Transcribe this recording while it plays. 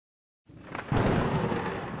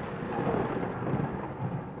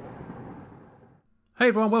Hey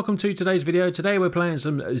everyone, welcome to today's video. Today we're playing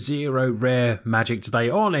some zero rare magic today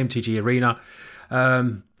on MTG Arena.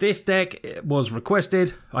 This deck was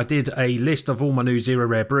requested. I did a list of all my new zero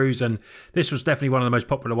rare brews and this was definitely one of the most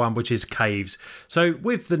popular one, which is caves. So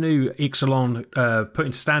with the new Ixalan put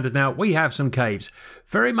into standard now, we have some caves.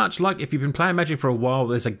 Very much like if you've been playing Magic for a while,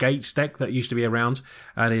 there's a gates deck that used to be around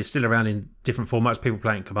and is still around in different formats. People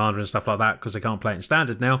playing Commander and stuff like that because they can't play it in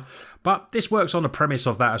standard now. But this works on the premise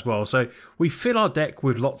of that as well. So we fill our deck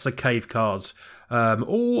with lots of cave cards.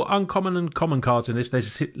 All uncommon and common cards in this.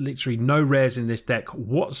 There's literally no rares in this deck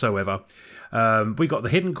whatsoever. We got the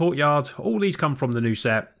Hidden Courtyard. All these come from the new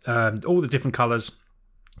set. All the different colours.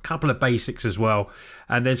 Couple of basics as well,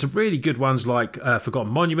 and there's some really good ones like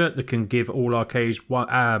Forgotten Monument that can give all our caves one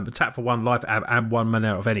tap for 1 life and 1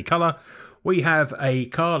 mana of any colour. We have a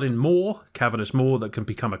card in Maw, Cavernous Maw, that can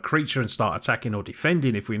become a creature and start attacking or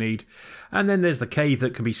defending if we need. And then there's the cave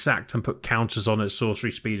that can be sacked and put counters on at sorcery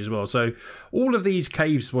speed as well. So all of these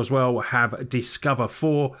caves as well have Discover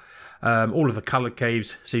 4. All of the coloured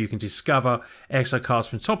caves, so you can discover extra cards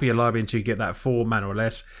from the top of your library until you get that 4 mana or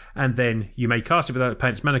less, and then you may cast it without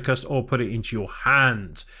paying its mana cost or put it into your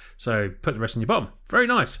hand. So put the rest in your bottom. Very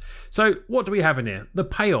nice. So what do we have in here? The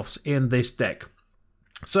payoffs in this deck.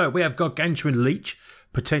 So we have Gargantuan Leech,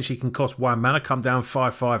 potentially can cost 1 mana, come down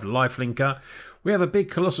 5/5 lifelinker. We have a big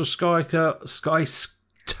Colossal Sky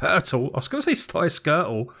Turtle. I was going to say Sky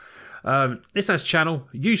Skirtle. This has Channel,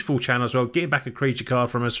 useful Channel as well, getting back a creature card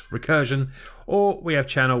from us, Recursion, or we have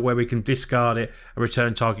Channel where we can discard it and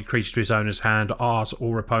return target creature to its owner's hand, ours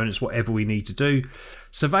or opponents, whatever we need to do.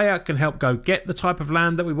 Surveyor can help go get the type of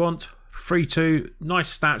land that we want. 3/2,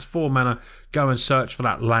 nice stats, 4 mana, go and search for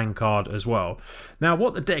that land card as well. Now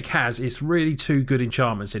what the deck has is really 2 good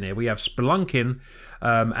enchantments in here. We have Spelunking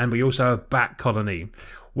and we also have Bat Colony.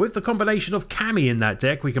 With the combination of Kami in that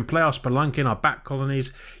deck, we can play our Spelunking, our Bat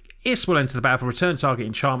Colonies. Is will enter the battle, return target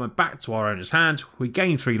enchantment back to our owner's hand. We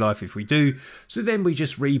gain 3 life if we do. So then we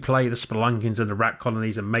just replay the Spelunkings and the Rat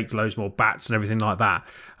Colonies and make loads more bats and everything like that.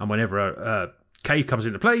 And whenever a cave comes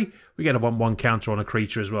into play, we get a 1/1 counter on a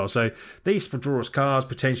creature as well. So these draw us cards,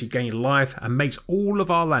 potentially gain life, and makes all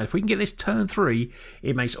of our land. If we can get this turn 3,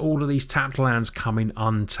 it makes all of these tapped lands coming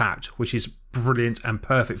untapped, which is brilliant and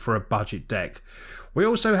perfect for a budget deck. We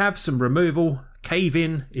also have some removal. Cave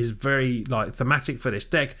In is very thematic for this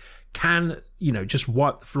deck. Can just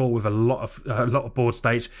wipe the floor with a lot of board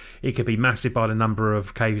states. It could be massive by the number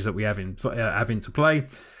of caves that we have into play.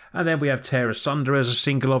 And then we have Tear Asunder as a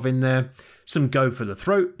single of in there. Some Go for the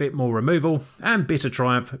Throat, bit more removal, and Bitter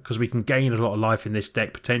Triumph because we can gain a lot of life in this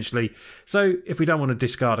deck potentially. So if we don't want to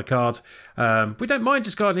discard a card, we don't mind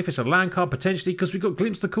discarding if it's a land card potentially because we've got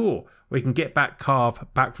Glimpse the Core. We can get back Carve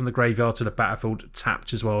back from the graveyard to the battlefield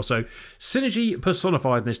tapped as well. So synergy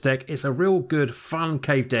personified in this deck. It's a real good fun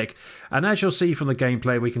cave deck, and as you'll see from the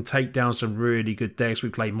gameplay, we can take down some really good decks. We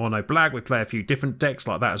play mono black, we play a few different decks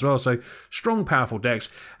like that as well. So strong, powerful decks,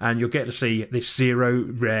 and you'll get to see this zero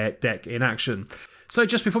rare deck in action. So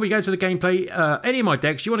just before we go to the gameplay, any of my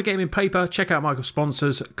decks, you want to get them in paper, check out my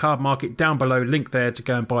sponsors, Cardmarket, down below, link there to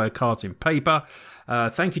go and buy cards in paper.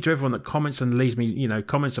 Thank you to everyone that comments and leaves me,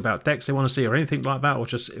 comments about decks they want to see or anything like that, or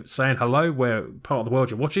just saying hello where part of the world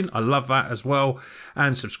you're watching. I love that as well.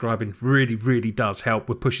 And subscribing really, really does help.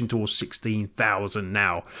 We're pushing towards 16,000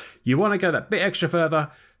 now. You want to go that bit extra further,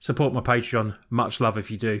 support my Patreon. Much love if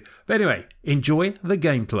you do. But anyway, enjoy the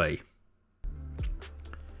gameplay.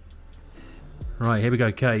 Right, here we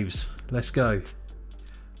go, caves. Let's go.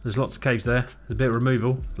 There's lots of caves there. There's a bit of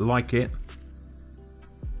removal. Like it.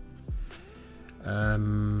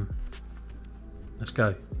 Let's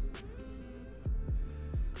go.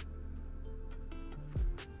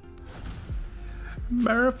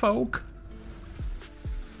 Merfolk.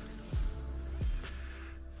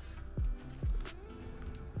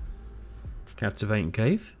 Captivating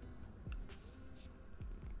cave.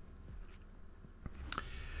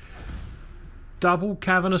 Double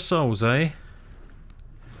Cavern of Souls, eh?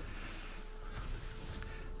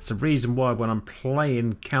 It's the reason why when I'm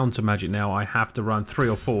playing counter magic now, I have to run 3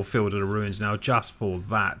 or 4 Field of the Ruins now just for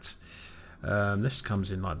that. This comes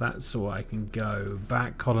in like that, so I can go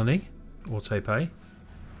back colony, auto pay.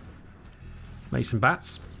 Make some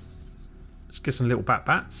bats. Let's get some little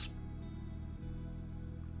bats.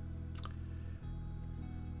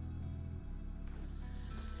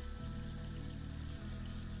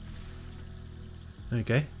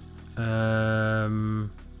 Okay. No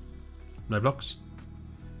blocks.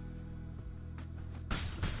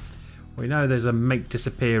 We know there's a Make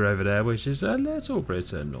Disappear over there, which is a little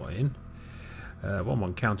bit annoying.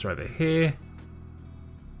 1/1 counter over here.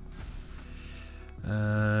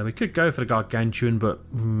 We could go for the Gargantuan, but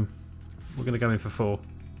we're going to go in for 4.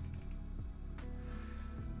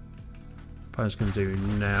 Opponent's going to do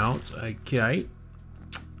Nout. Okay.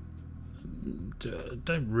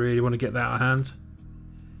 Don't really want to get that out of hand.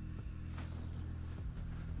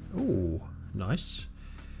 Ooh, nice.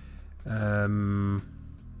 What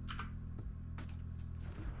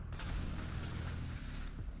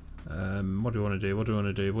do we want to do? What do we want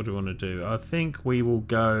to do? What do we want to do? I think we will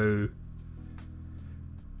go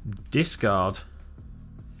discard.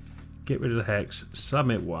 Get rid of the hex.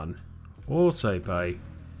 Submit 1. Auto pay.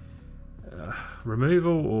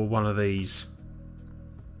 Removal or one of these.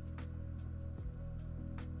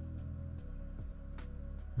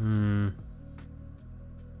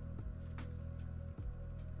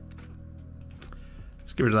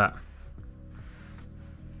 Let's get rid of that.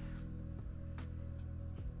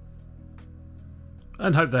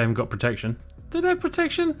 And hope they haven't got protection. Do they have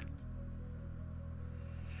protection?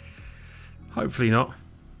 Hopefully not.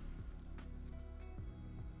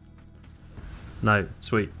 No,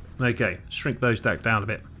 sweet. Okay, shrink those deck down a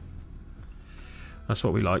bit. That's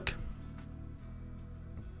what we like.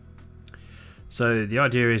 So the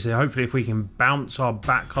idea is that hopefully if we can bounce our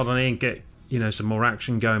back colony and get, you know, some more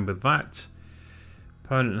action going with that.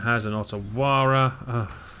 Opponent has an Otawara. Oh,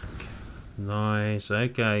 nice,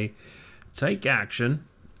 okay. Take action.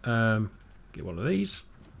 Get one of these.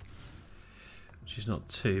 Which is not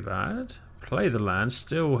too bad. Play the land.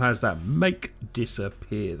 Still has that make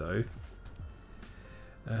disappear though.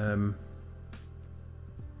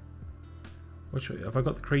 Which way? Have I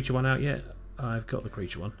got the creature one out yet? I've got the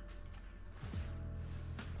creature one.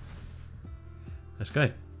 Let's go.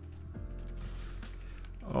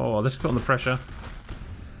 Oh, let's put on the pressure.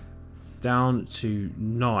 Down to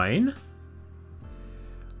 9.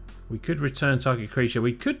 We could return target creature.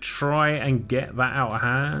 We could try and get that out of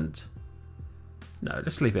hand. No,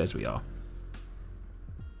 let's leave it as we are.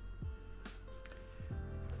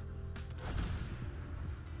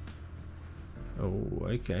 Oh,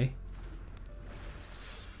 okay.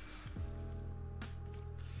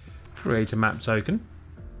 Create a map token.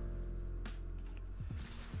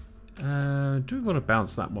 Do we want to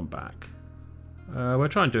bounce that one back? We'll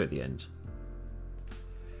try and do it at the end.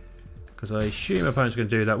 Because I assume opponent's going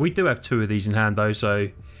to do that. We do have 2 of these in hand though, so...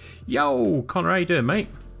 Yo, Connor, how you doing, mate?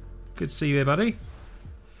 Good to see you here, buddy.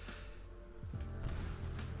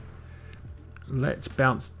 Let's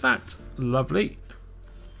bounce that. Lovely.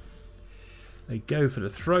 They go for the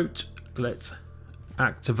throat. Let's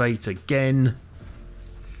activate again.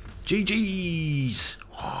 GG's!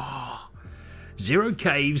 Oh, 0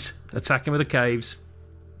 caves. Attacking with the caves.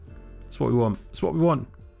 That's what we want. That's what we want.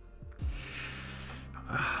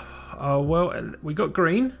 Oh, well, we got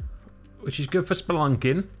green, which is good for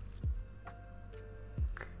spelunking.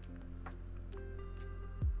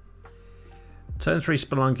 Turn 3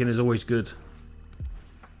 spelunking is always good.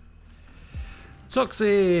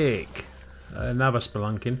 Toxic! Another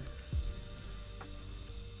spelunking.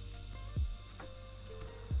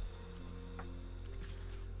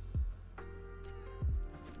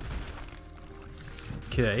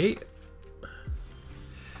 Okay.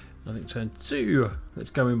 I think turn 2. Let's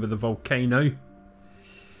go in with the volcano.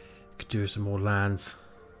 Could do some more lands.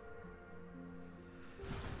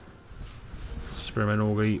 Spearman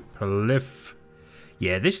Augury, Prolif.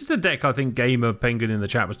 Yeah, this is a deck I think Gamer Penguin in the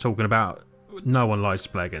chat was talking about. No one likes to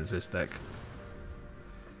play against this deck.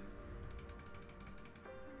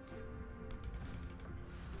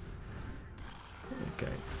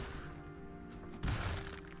 Okay.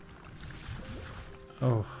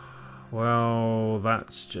 Oh. Well,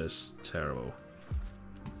 that's just terrible.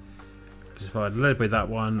 Because if I'd led with that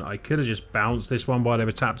one, I could have just bounced this one while they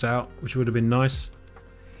were tapped out, which would have been nice.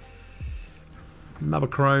 Another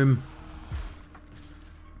chrome.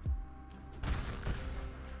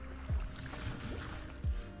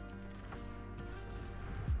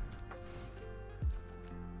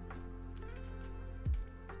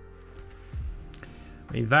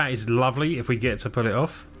 I mean, that is lovely if we get to pull it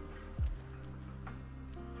off.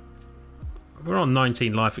 We're on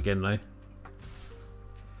 19 life again though.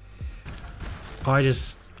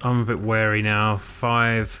 I'm a bit wary now.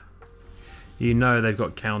 5. You know they've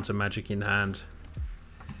got counter magic in hand.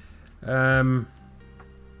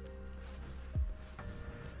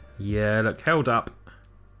 Yeah, look, held up.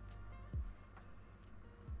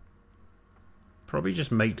 Probably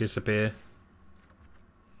just make disappear.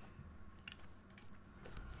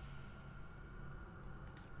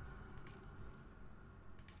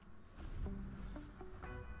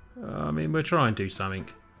 I mean, we'll try and do something.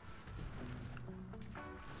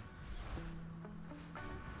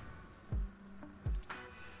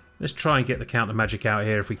 Let's try and get the counter magic out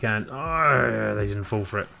here if we can. Oh, they didn't fall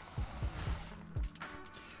for it.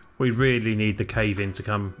 We really need the cave in to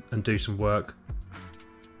come and do some work.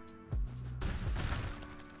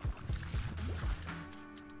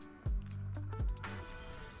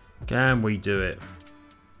 Can we do it?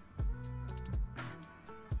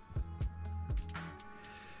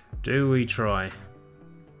 Do we try?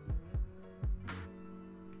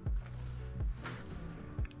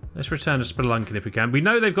 Let's return to Spelunking if we can. We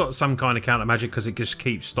know they've got some kind of counter magic because it just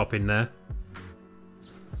keeps stopping there.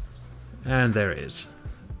 And there it is.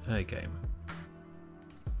 Okay.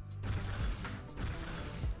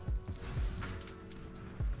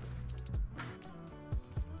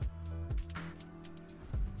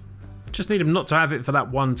 Just need him not to have it for that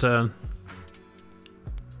one turn.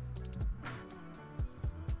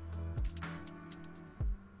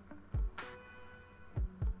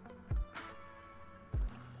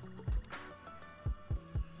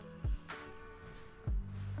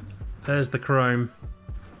 There's the chrome.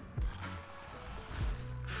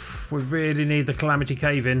 We really need the Calamity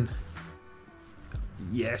Cave in.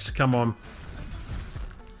 Yes, come on.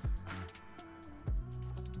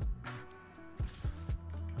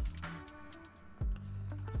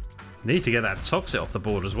 Need to get that Toxic off the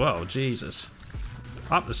board as well. Jesus.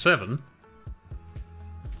 Up to 7.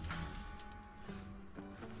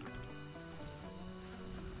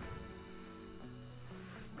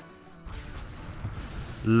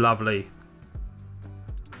 Lovely.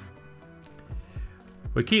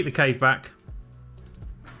 We keep the cave back.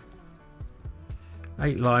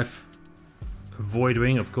 8 life.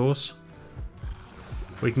 Voidwing, of course.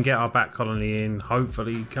 We can get our back colony in.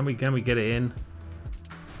 Hopefully, can we get it in?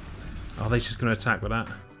 Are they just going to attack with that?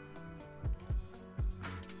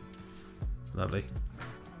 Lovely.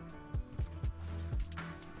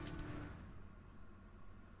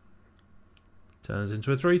 Turns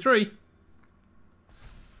into a 3/3.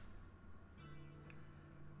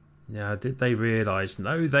 Now, did they realise?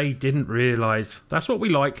 No, they didn't realise. That's what we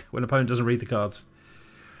like when an opponent doesn't read the cards.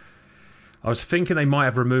 I was thinking they might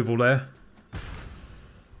have removal there.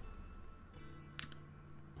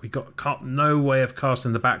 We got no way of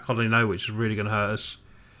casting the back colony now, which is really going to hurt us.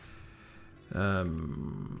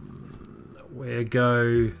 Where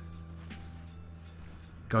go?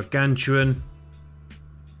 Gargantuan.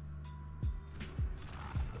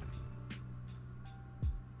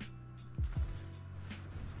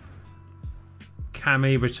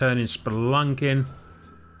 Cammy returning Spelunking.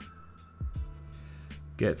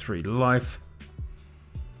 Get 3 life.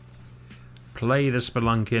 Play the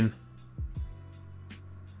Spelunking.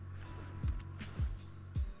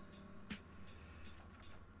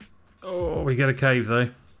 Oh, we get a cave though.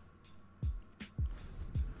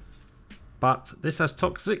 But this has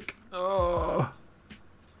Toxic. Oh.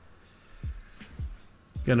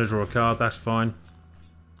 Gonna draw a card, that's fine.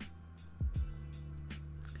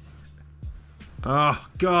 Oh,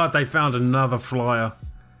 God, they found another flyer.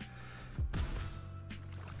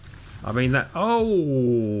 I mean, that... Oh,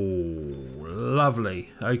 lovely.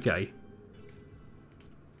 Okay.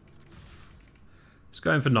 It's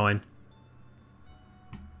going for 9.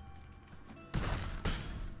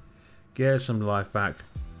 Get some life back.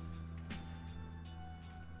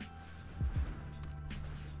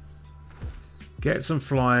 Get some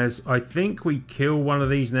flyers. I think we kill one of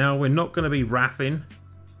these now. We're not going to be wrathing.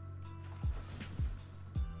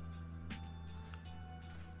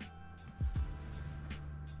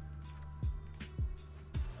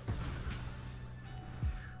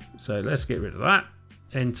 So let's get rid of that.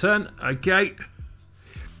 End turn. Okay.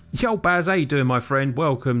 Yo, Baz, how you doing, my friend?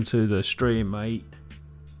 Welcome to the stream, mate.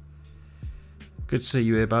 Good to see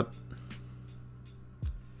you here, bud.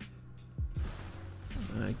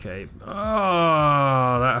 Okay.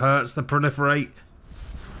 Oh, that hurts to proliferate.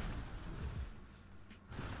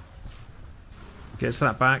 Gets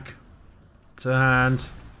that back to hand.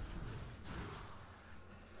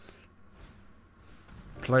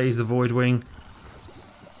 Plays the Voidwing.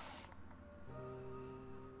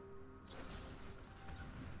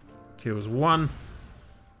 Kills 1.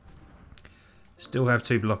 Still have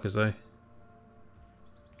 2 blockers though.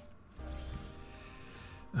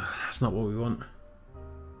 That's not what we want.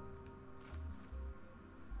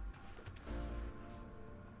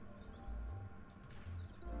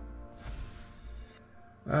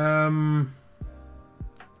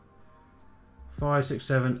 Five, 6,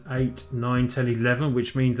 7, 8, 9, 10, 11,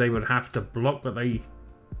 which means they would have to block, but they...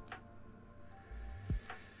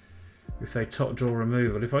 If they top draw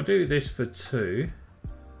removal. If I do this for 2...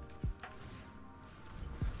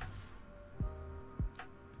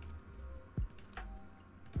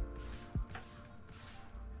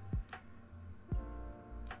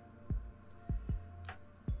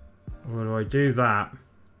 Or do I do that?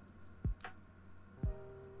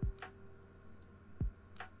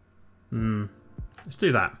 Let's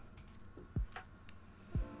do that.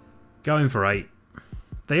 Going for 8.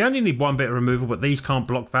 They only need 1 bit of removal, but these can't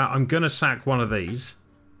block that. I'm going to sack one of these.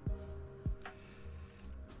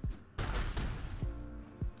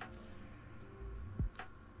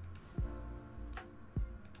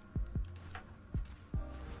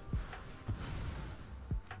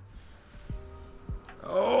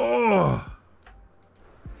 Oh!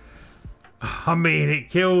 I mean, it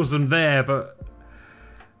kills them there, but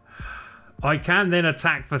I can then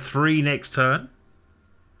attack for 3 next turn.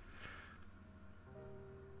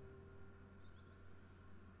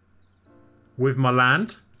 With my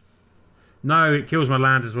land. No, it kills my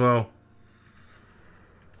land as well.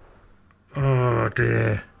 Oh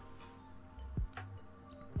dear.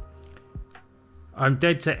 I'm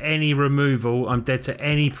dead to any removal. I'm dead to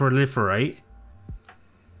any proliferate.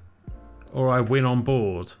 Or I win on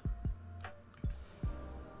board.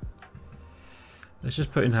 Let's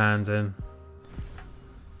just put in hand in.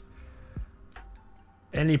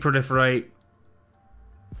 Any proliferate.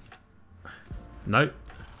 Nope.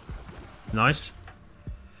 Nice.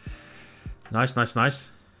 Nice, nice,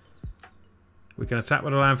 nice. We can attack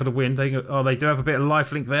with a land for the win. They do have a bit of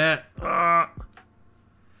lifelink there. I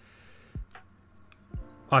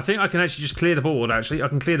think I can actually just clear the board, actually. I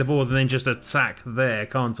can clear the board and then just attack there,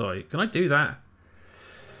 can't I? Can I do that?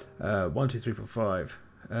 1, 2, 3, 4,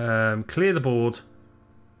 5. Clear the board.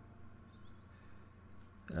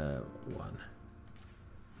 1.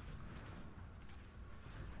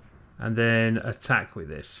 And then attack with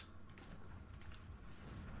this.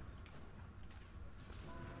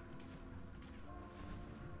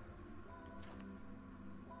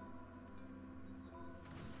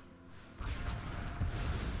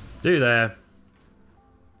 Do there.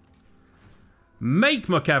 Make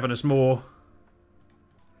my Cavernous Maw.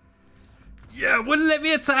 Yeah, wouldn't let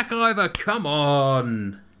me attack either. Come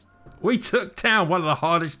on. We took down one of the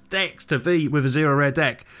hardest decks to beat with a 0 rare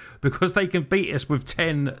deck because they can beat us with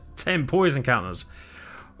 10 poison counters.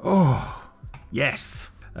 Oh,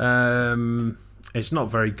 yes. It's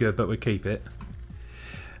not very good, but we keep it.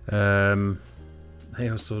 Hey,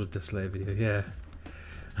 I sort of display video, yeah.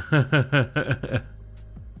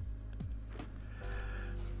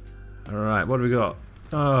 Alright, what do we got?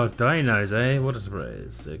 Oh, dinos, eh? What is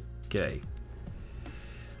it? Okay.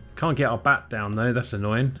 Can't get our bat down, though. That's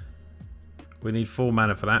annoying. We need 4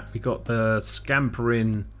 mana for that. We got the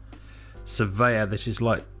Scampering Surveyor. This is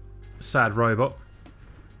like sad robot.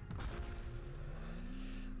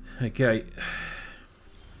 Okay.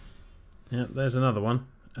 Yep, there's another one.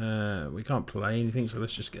 We can't play anything, so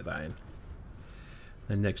let's just get that in.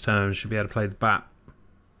 Then next turn, we should be able to play the bat.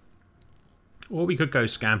 Or we could go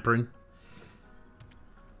Scampering.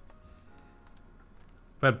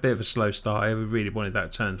 We had a bit of a slow start here. We really wanted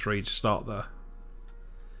that turn 3 to start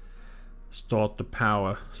the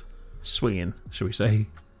power swinging, shall we say.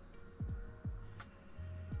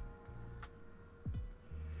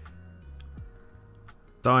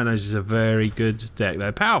 Dinos is a very good deck. They're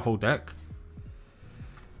a powerful deck.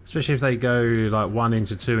 Especially if they go like 1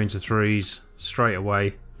 into 2 into 3s straight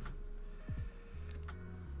away.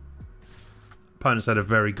 Opponents had a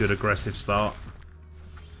very good aggressive start.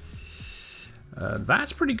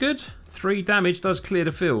 That's pretty good. 3 damage does clear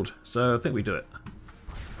the field, so I think we do it.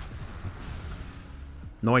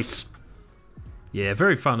 Nice. Yeah,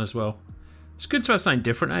 very fun as well. It's good to have something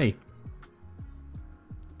different, eh?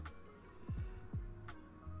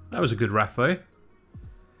 That was a good Wrath, though.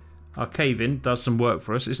 Our Cave-In does some work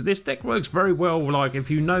for us. This deck works very well, like, if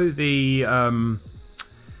you know the...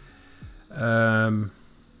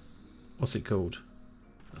 what's it called?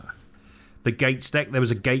 The Gates deck. There was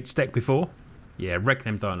a Gates deck before. Yeah, wreck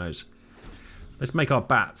them dinos. Let's make our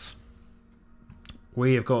bats.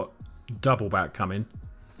 We have got double bat coming.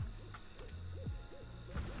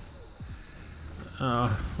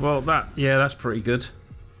 Well, that's pretty good.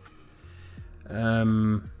 I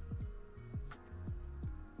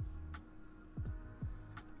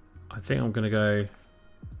think I'm going to go...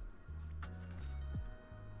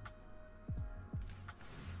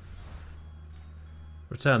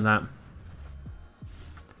 Return that.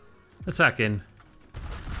 Attacking.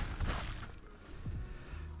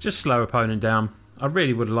 Just slow opponent down. I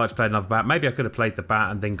really would have liked to play another bat. Maybe I could have played the bat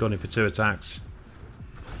and then gone in for 2 attacks.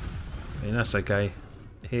 I mean, that's okay.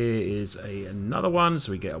 Here is another one,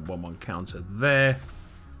 so we get a 1-1 counter there.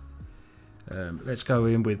 Let's go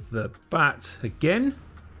in with the bat again.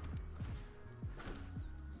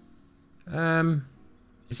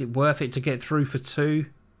 Is it worth it to get through for 2?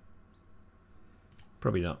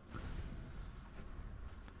 Probably not.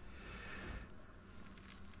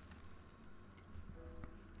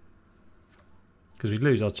 Because we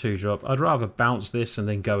lose our 2-drop. I'd rather bounce this and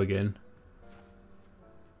then go again.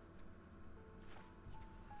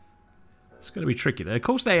 It's going to be tricky there. Of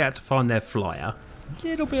course they had to find their flyer. A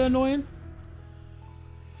little bit annoying.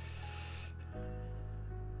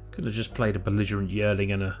 Could have just played a belligerent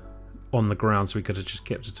yearling and a on the ground, so we could have just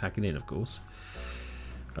kept attacking in, of course.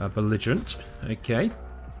 Belligerent. Okay.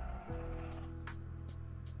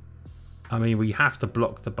 I mean, we have to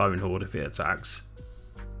block the Bone Horde if it attacks.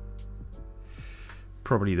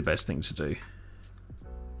 Probably the best thing to do.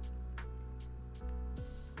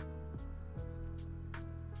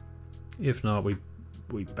 If not, we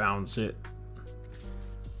bounce it.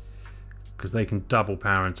 Because they can double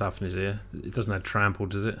power and toughness here. It doesn't have trample,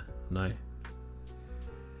 does it? No.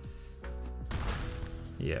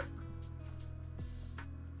 Yep.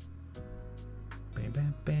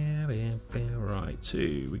 Right,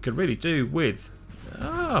 2. We could really do with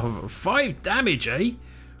 5 damage, eh?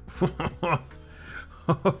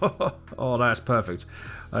 Oh, that's perfect.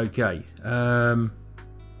 Okay. Put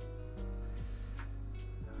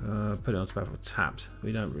it onto battle tapped.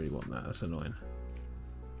 We don't really want that. That's annoying.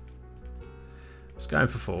 Let's go in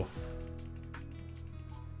for 4.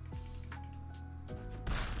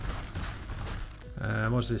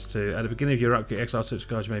 What's this to? At the beginning of your upgrade, exile 2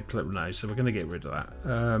 cards you may play. No, so we're going to get rid of that.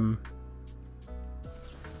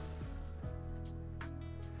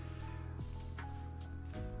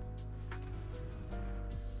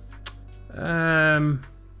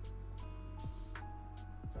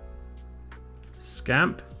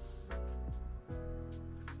 Scamp.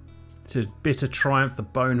 To Bitter Triumph the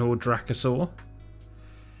Bone Horde Dracosaur.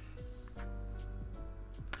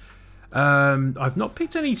 I've not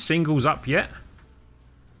picked any singles up yet.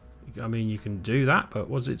 I mean, you can do that, but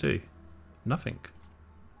what does it do? Nothing.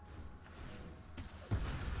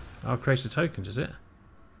 I'll create a token, does it?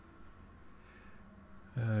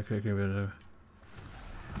 Okay.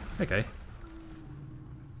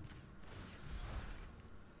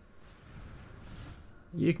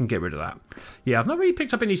 You can get rid of that. Yeah, I've not really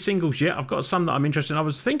picked up any singles yet. I've got some that I'm interested in. I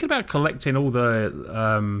was thinking about collecting all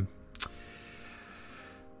the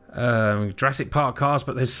Jurassic Park cards,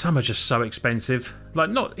 but there's some are just so expensive. Like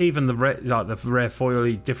not even the rare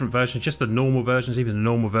foily different versions, just the normal versions. Even the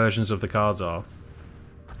normal versions of the cards are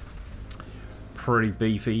pretty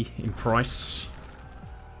beefy in price.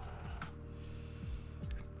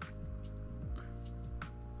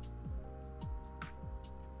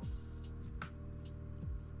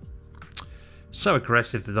 So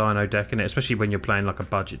aggressive, the Dino deck, in it, especially when you're playing like a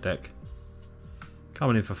budget deck.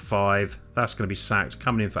 Coming in for 5. That's going to be sacked.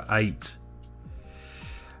 Coming in for 8.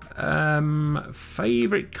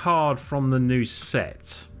 Favourite card from the new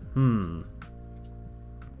set? What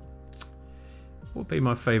would be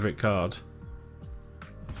my favourite card?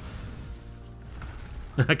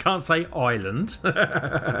 I can't say Island.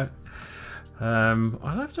 I'll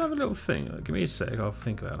have to have a little think. Give me a sec. I'll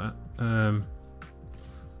think about that.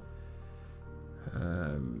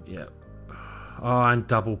 Yeah. Oh, and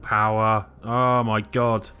double power. Oh my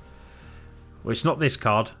god. Well, it's not this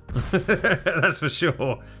card. That's for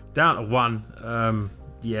sure. Down to 1.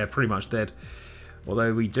 Yeah, pretty much dead.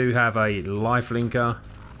 Although we do have a life linker.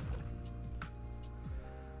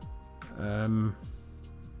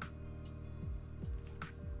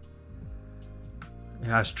 It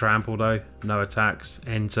has trample though. No attacks.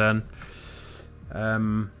 End turn.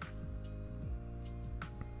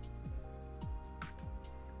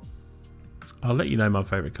 I'll let you know my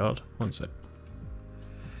favourite card. One sec.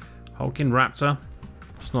 Hulking Raptor.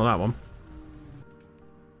 It's not that one.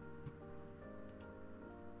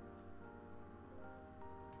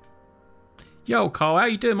 Yo, Carl, how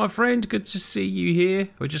you doing, my friend? Good to see you here.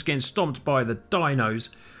 We're just getting stomped by the dinos.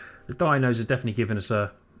 The dinos are definitely giving us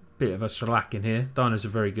a bit of a shellac in here. Dinos are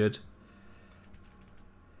very good.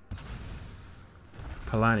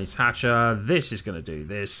 Palani's Hatcher. This is going to do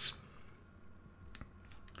this.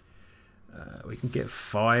 We can get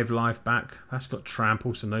 5 life back. That's got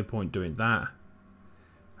trample, so no point doing that.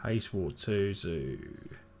 Haste Ward 2, so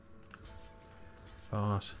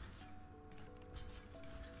pass.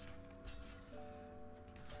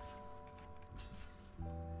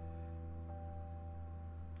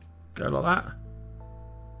 Go like that.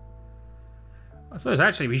 I suppose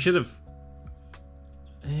actually we should have.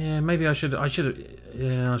 Yeah, maybe I should.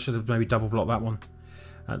 Yeah, I should have maybe double blocked that one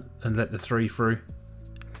and let the 3 through.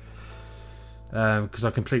 Because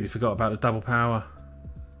I completely forgot about the double power.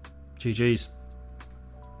 GG's.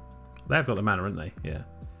 They've got the mana, haven't they? Yeah.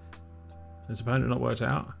 Has opponent not worked it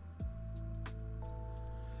out?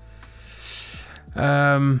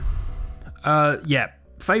 Yeah.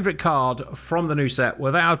 Favourite card from the new set,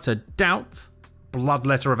 without a doubt,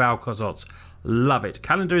 Bloodletter of Alcazotz. Love it.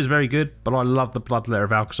 Calendar is very good, but I love the Bloodletter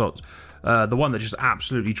of Alcazot. The one that just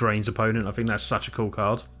absolutely drains opponent. I think that's such a cool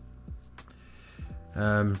card.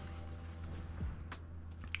 Wow,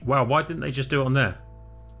 why didn't they just do it on there?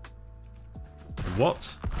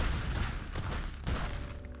 What?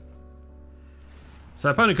 So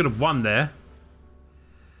opponent could have won there.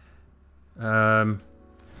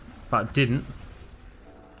 But didn't.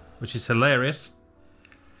 Which is hilarious.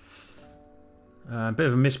 A bit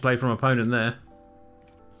of a misplay from opponent there.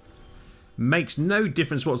 Makes no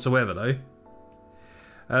difference whatsoever though.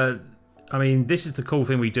 I mean, this is the cool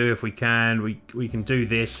thing we do if we can. We can do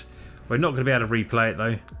this. We're not going to be able to replay it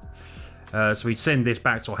though. So we send this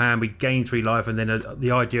back to our hand, we gain 3 life, and then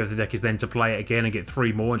the idea of the deck is then to play it again and get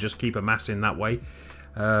 3 more and just keep amassing that way.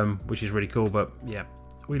 Which is really cool, but yeah,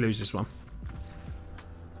 we lose this one.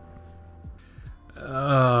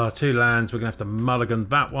 2 lands, we're going to have to mulligan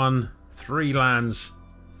that one. 3 lands,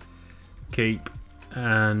 keep,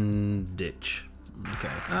 and ditch. Okay.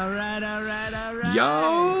 Alright.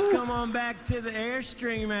 Yo! Come on back to the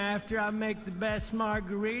Airstream after I make the best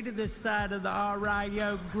margarita this side of the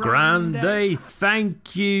Rio Grande.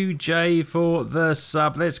 Thank you, Jay, for the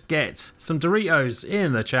sub. Let's get some Doritos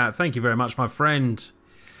in the chat. Thank you very much, my friend.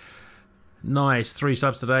 Nice. 3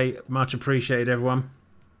 subs today. Much appreciated, everyone.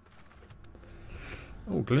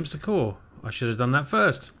 Oh, Glimpse of Core. I should have done that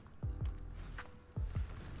first.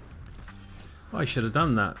 I should have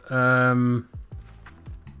done that.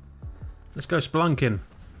 Let's go spelunking.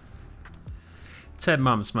 10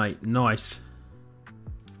 months, mate. Nice.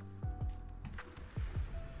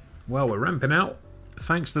 Well, we're ramping out.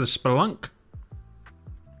 Thanks to the spelunk.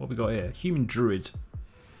 What we got here? Human Druid.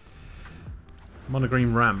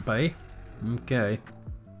 Monogreen ramp, eh? Okay.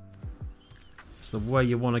 It's the way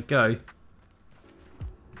you want to go.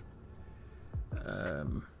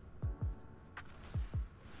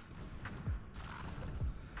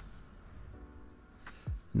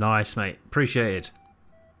 Nice, mate. Appreciate it.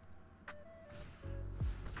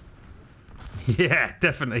 Yeah,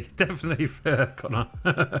 definitely, Connor.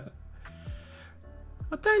 I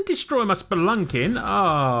don't destroy my spelunking.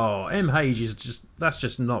 Oh, M-Hage is that's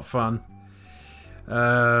just not fun.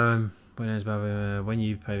 When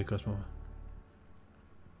you pay the cost more.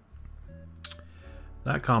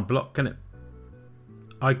 That can't block, can it?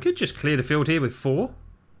 I could just clear the field here with 4.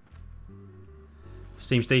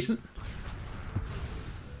 Seems decent.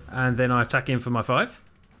 And then I attack in for my 5.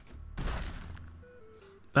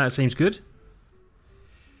 That seems good.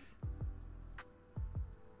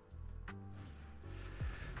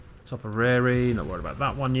 Top of Rary, not worried about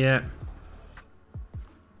that one yet.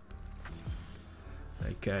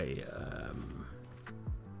 Okay.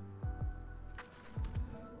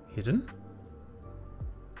 Hidden.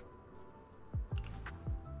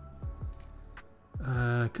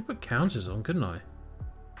 Could put counters on, couldn't I?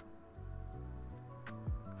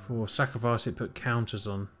 For sacrifice it, put counters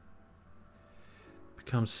on.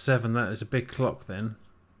 Becomes 7, that is a big clock then.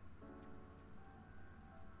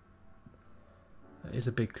 That is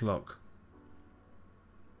a big clock.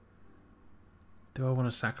 Do I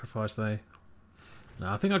want to sacrifice though? No,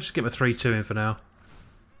 I think I'll just get my 3-2 in for now.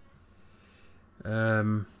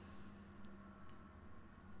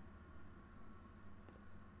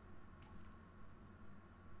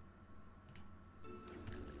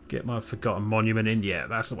 Get my Forgotten Monument in. Yeah,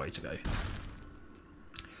 that's the way to go.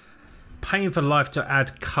 Paying for life to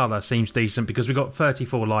add colour seems decent because we've got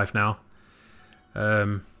 34 life now.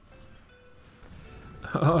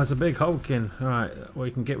 Oh, it's a big Hulkin. Alright, well,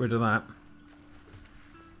 we can get rid of that.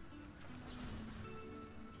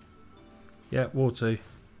 Yeah, War 2.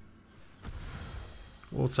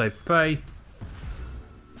 War 2 pay.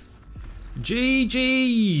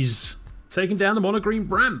 GG's! Taking down the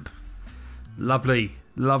monogreen ramp. Lovely.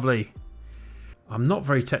 Lovely. I'm not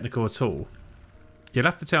very technical at all. You'll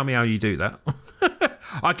have to tell me how you do that.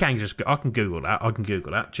 I can Google that. I can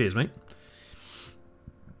Google that. Cheers, mate.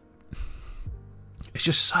 It's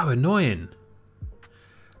just so annoying.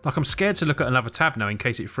 Like, I'm scared to look at another tab now in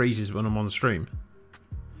case it freezes when I'm on the stream.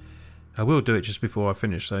 I will do it just before I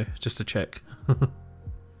finish, though, just to check.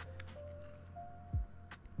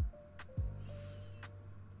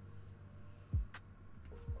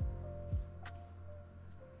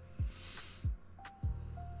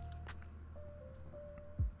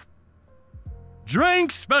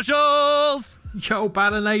 Drink specials! Yo,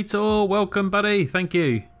 Balanator, welcome, buddy. Thank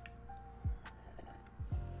you.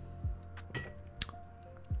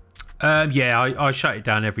 Yeah, I shut it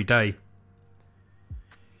down every day.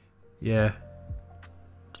 Yeah.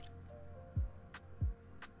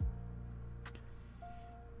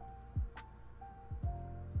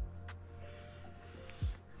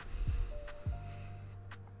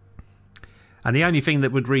 And the only thing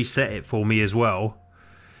that would reset it for me as well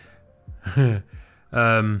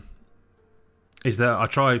is that I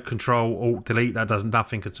tried Control Alt Delete. That does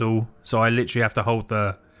nothing at all. So I literally have to hold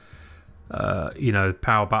the you know,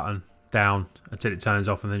 power button down until it turns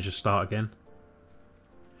off and then just start again.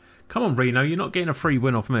 Come on, Reno, you're not getting a free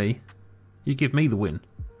win off me. You give me the win.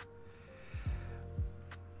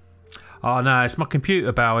 Oh no, it's my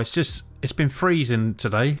computer, Bow. It's been freezing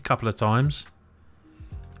today a couple of times.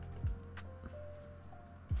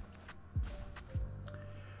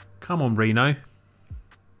 Come on, Reno.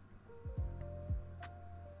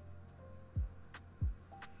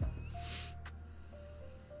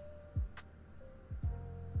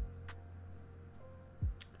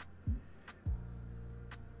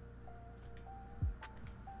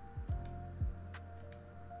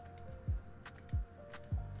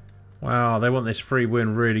 Wow, they want this free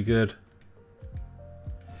win really good.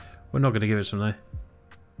 We're not going to give it some though.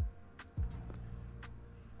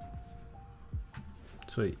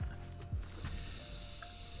 Sweet.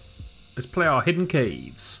 Let's play our Hidden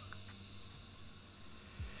Caves.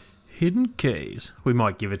 Hidden Caves. We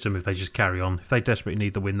might give it to them if they just carry on. If they desperately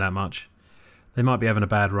need the win that much. They might be having a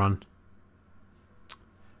bad run.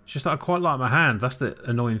 It's just that I quite like my hand. That's the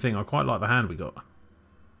annoying thing. I quite like the hand we got.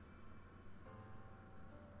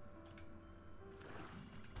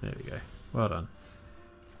 There we go. Well done.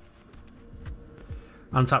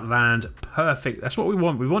 Untapped land. Perfect. That's what we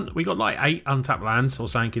want. We got like 8 untapped lands or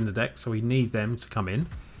something in the deck, so we need them to come in.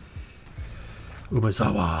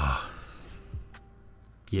 Umezawa.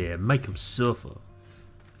 Yeah, make them suffer.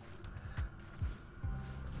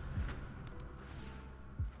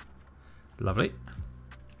 Lovely.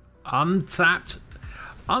 Untapped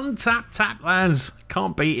tap lands.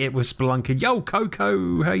 Can't beat it with Spelunking. Yo,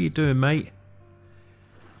 Coco, how you doing, mate?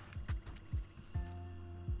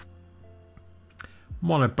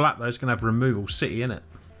 Mono black though is going to have Removal City in it.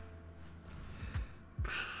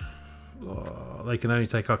 Oh, they can only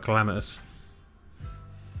take our Calamitous.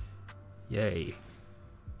 Yay.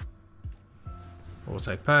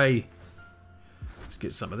 Auto pay. Let's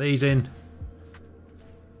get some of these in.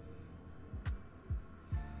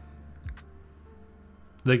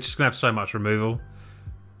 They're just going to have so much removal.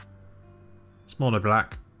 It's mono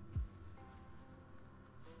black.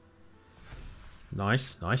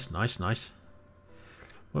 Nice, nice, nice, nice.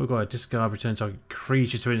 Well, we've got a discard, return target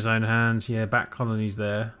creature to its own hand. Yeah, back colonies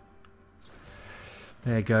there.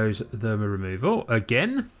 There goes the removal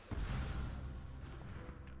again.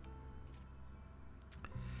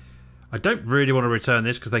 I don't really want to return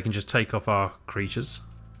this because they can just take off our creatures.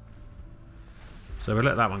 So we'll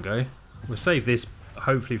let that one go. We'll save this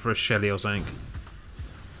hopefully for a Shelly or something.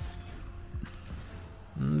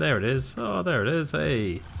 There it is. Oh, there it is.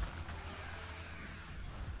 Hey.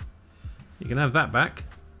 You can have that back.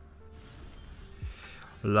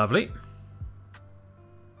 Lovely.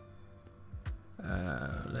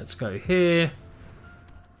 Let's go here.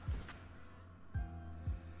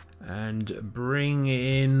 And bring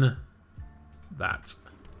in that.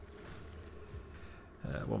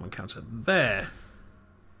 One counter there.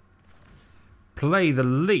 Play the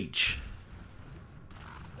leech.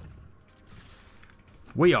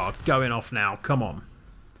 We are going off now. Come on.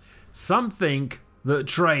 Something that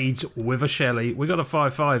trades with a Shelly. We got a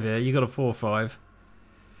 5/5 here. You got a 4/5.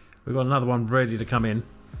 We've got another one ready to come in.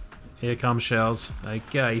 Here comes shells.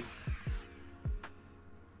 Okay.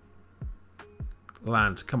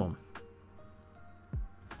 Land. Come on.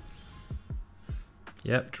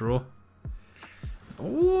 Yep, draw.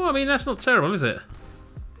 Oh, I mean, that's not terrible, is it?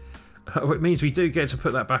 It means we do get to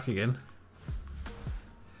put that back again.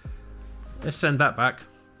 Let's send that back.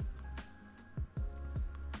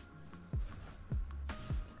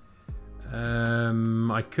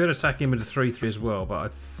 I could attack him with a 3/3 as well, but I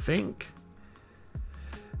think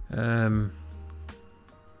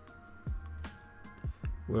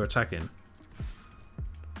we're attacking.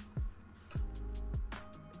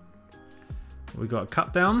 We got a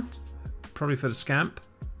cut down, probably for the scamp.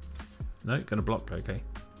 No, gonna block. Okay.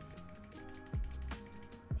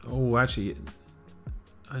 Oh, actually,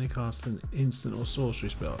 only cast an instant or sorcery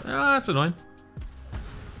spell. Ah, that's annoying.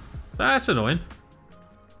 That's annoying.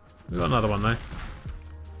 We got another one though.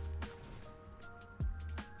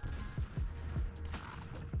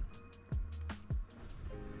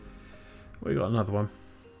 We got another one.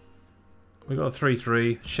 We got a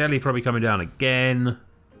 3/3. Shelly probably coming down again.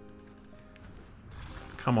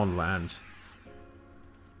 Come on, land.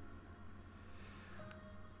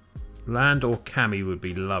 Land or Cammy would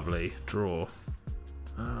be lovely. Draw.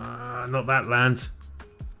 Not that land.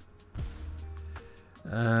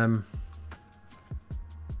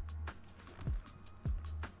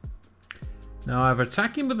 Now I've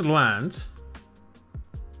attacking with the land.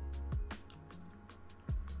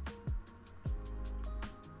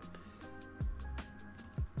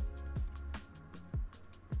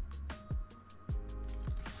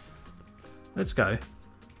 Let's go.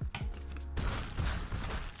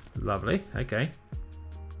 Lovely. Okay.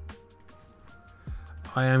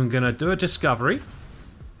 I am going to do a discovery.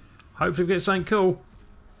 Hopefully we get something cool.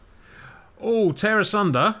 Oh, tear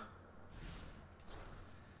asunder.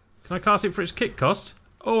 Can I cast it for its kick cost?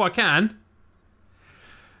 Oh, I can.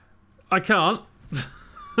 I can't.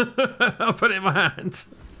 I'll put it in my hand.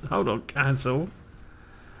 Hold on, cancel.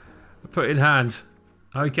 Put it in hand.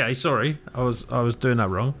 Okay, sorry. I was doing that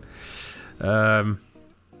wrong. For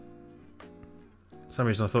some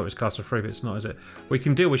reason I thought it was cast for free, but it's not, is it? We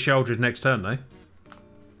can deal with Sheoldred next turn, though.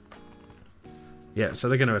 Yeah, so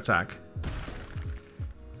they're going to attack.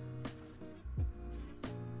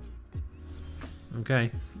 Okay,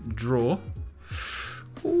 draw.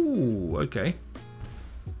 Ooh, okay.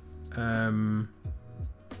 Let's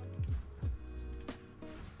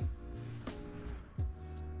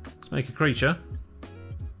make a creature.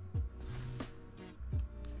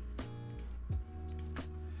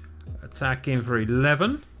 Attack in for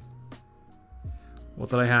 11. What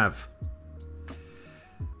do they have?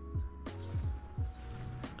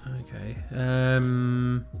 Okay.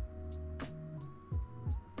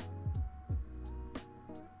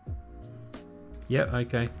 Yep,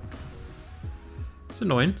 okay. It's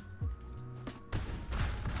annoying.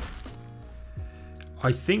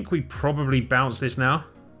 I think we probably bounce this now.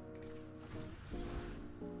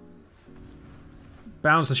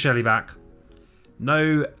 Bounce the Shelly back.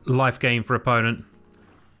 No life gain for opponent.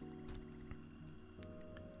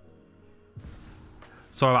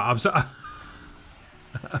 Sorry, I'm sorry.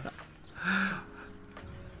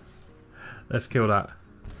 Let's kill that.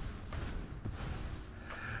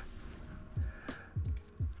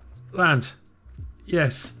 Land.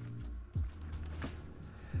 Yes.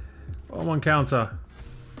 On one counter.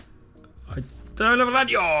 I don't have a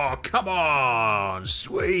land. Oh, come on.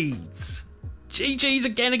 Sweet. GG's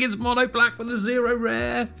again against Mono Black with a 0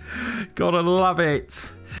 rare. Gotta love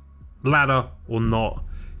it. Ladder or not,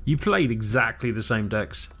 you played exactly the same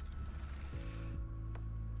decks.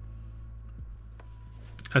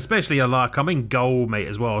 Especially like I'm in gold, mate,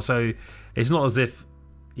 as well. So it's not as if,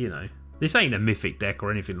 you know, this ain't a mythic deck or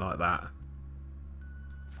anything like that.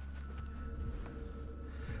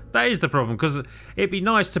 That is the problem, because it'd be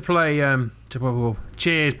nice to play.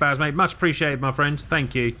 Cheers, Baz, mate. Much appreciated, my friend.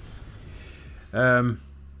 Thank you. Oh,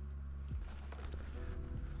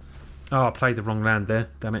 I played the wrong land there.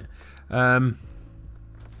 Damn it.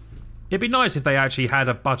 It'd be nice if they actually had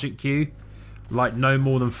a budget queue, like no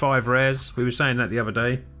more than 5 rares. We were saying that the other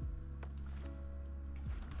day.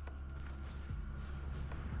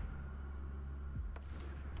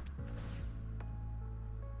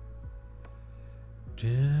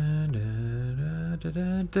 Dun, dun, dun,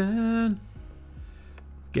 dun, dun.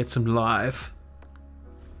 Get some live.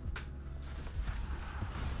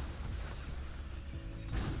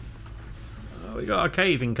 Oh, we got a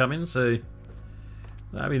cave incoming, so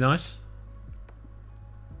that'd be nice.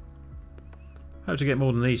 Hope to get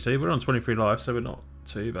more than these two. We're on 23 life, so we're not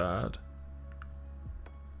too bad.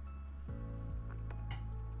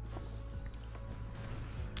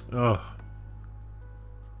 Oh.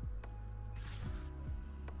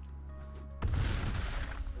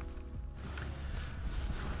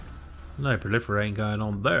 No proliferating going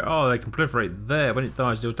on there. Oh, they can proliferate there. When it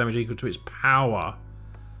dies, deals damage equal to its power.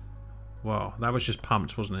 Wow, that was just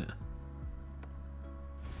pumped, wasn't it?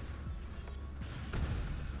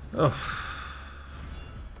 Oh.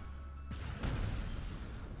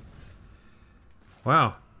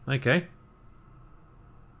 Wow, okay.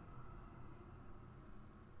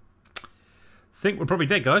 Think we're probably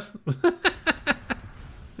dead, guys.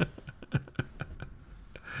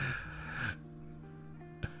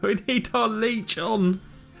 We need our leech on.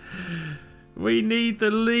 We need the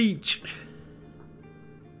leech.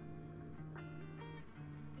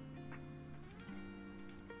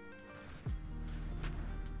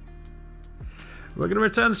 We're going to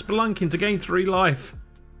return Spelunking to gain 3 life.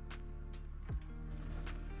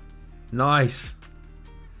 Nice.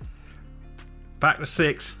 Back to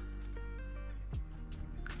 6.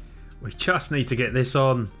 We just need to get this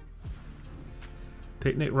on.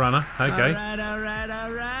 Picnic runner, okay.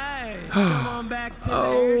 Alright. Come on back to the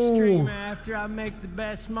Airstream after I make the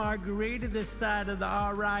best margarita this side of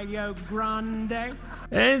the Rio Grande.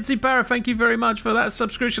 NC Para, thank you very much for that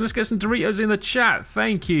subscription. Let's get some Doritos in the chat.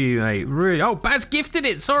 Thank you, mate. Really. Oh, Baz gifted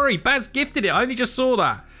it. Sorry, Baz gifted it. I only just saw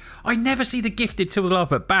that. I never see the gifted till the love,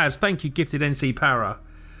 but Baz, thank you, gifted NC Para.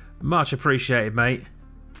 Much appreciated, mate.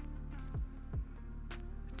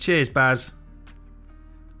 Cheers, Baz.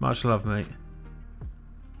 Much love, mate.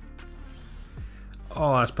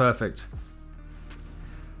 Oh, that's perfect.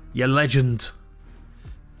 You legend.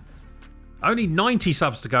 Only 90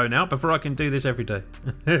 subs to go now before I can do this every day.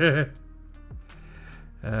 Put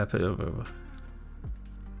it over.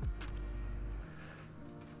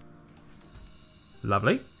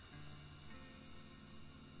 Lovely.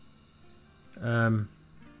 I'm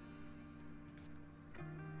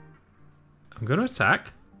going to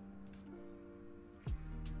attack.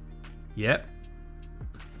 Yep.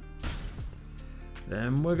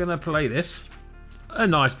 Then we're going to play this. A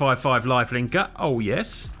nice 5/5 lifelinker. Oh,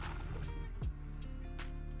 yes.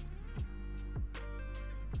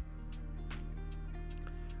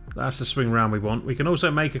 That's the swing round we want. We can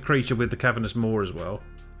also make a creature with the Cavernous Maw as well.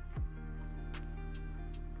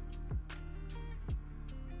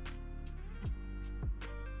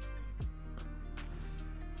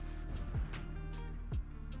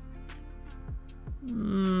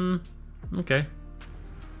 Okay.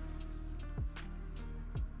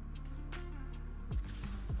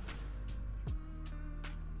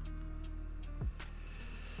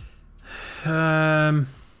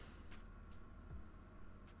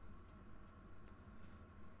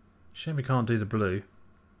 Shame we can't do the blue.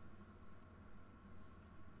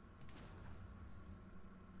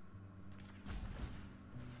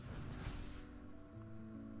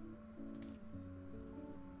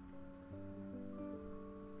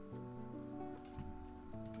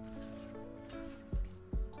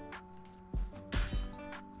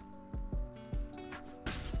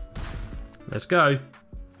 Let's go.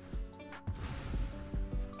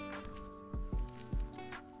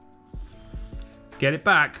 Get it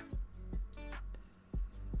back.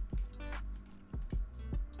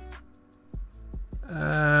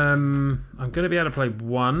 I'm going to be able to play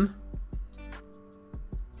one.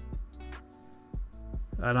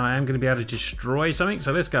 And I am going to be able to destroy something,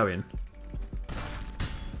 so let's go in.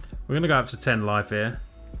 We're going to go up to 10 life here.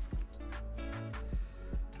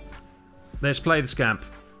 Let's play the Scamp.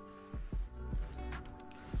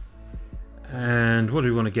 And what do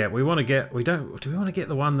we want to get? We want to get... We don't... Do we want to get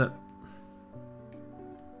the one that...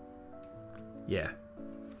 Yeah.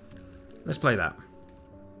 Let's play that.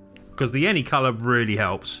 Because the any colour really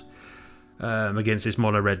helps against this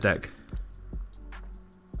mono red deck.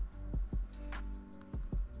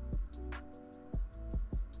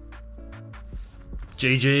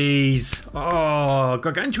 GG's. Oh,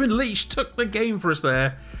 Gargantuan Leech took the game for us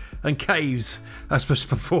there. And Caves has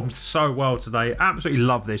performed so well today. Absolutely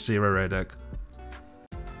love this 0 rare deck.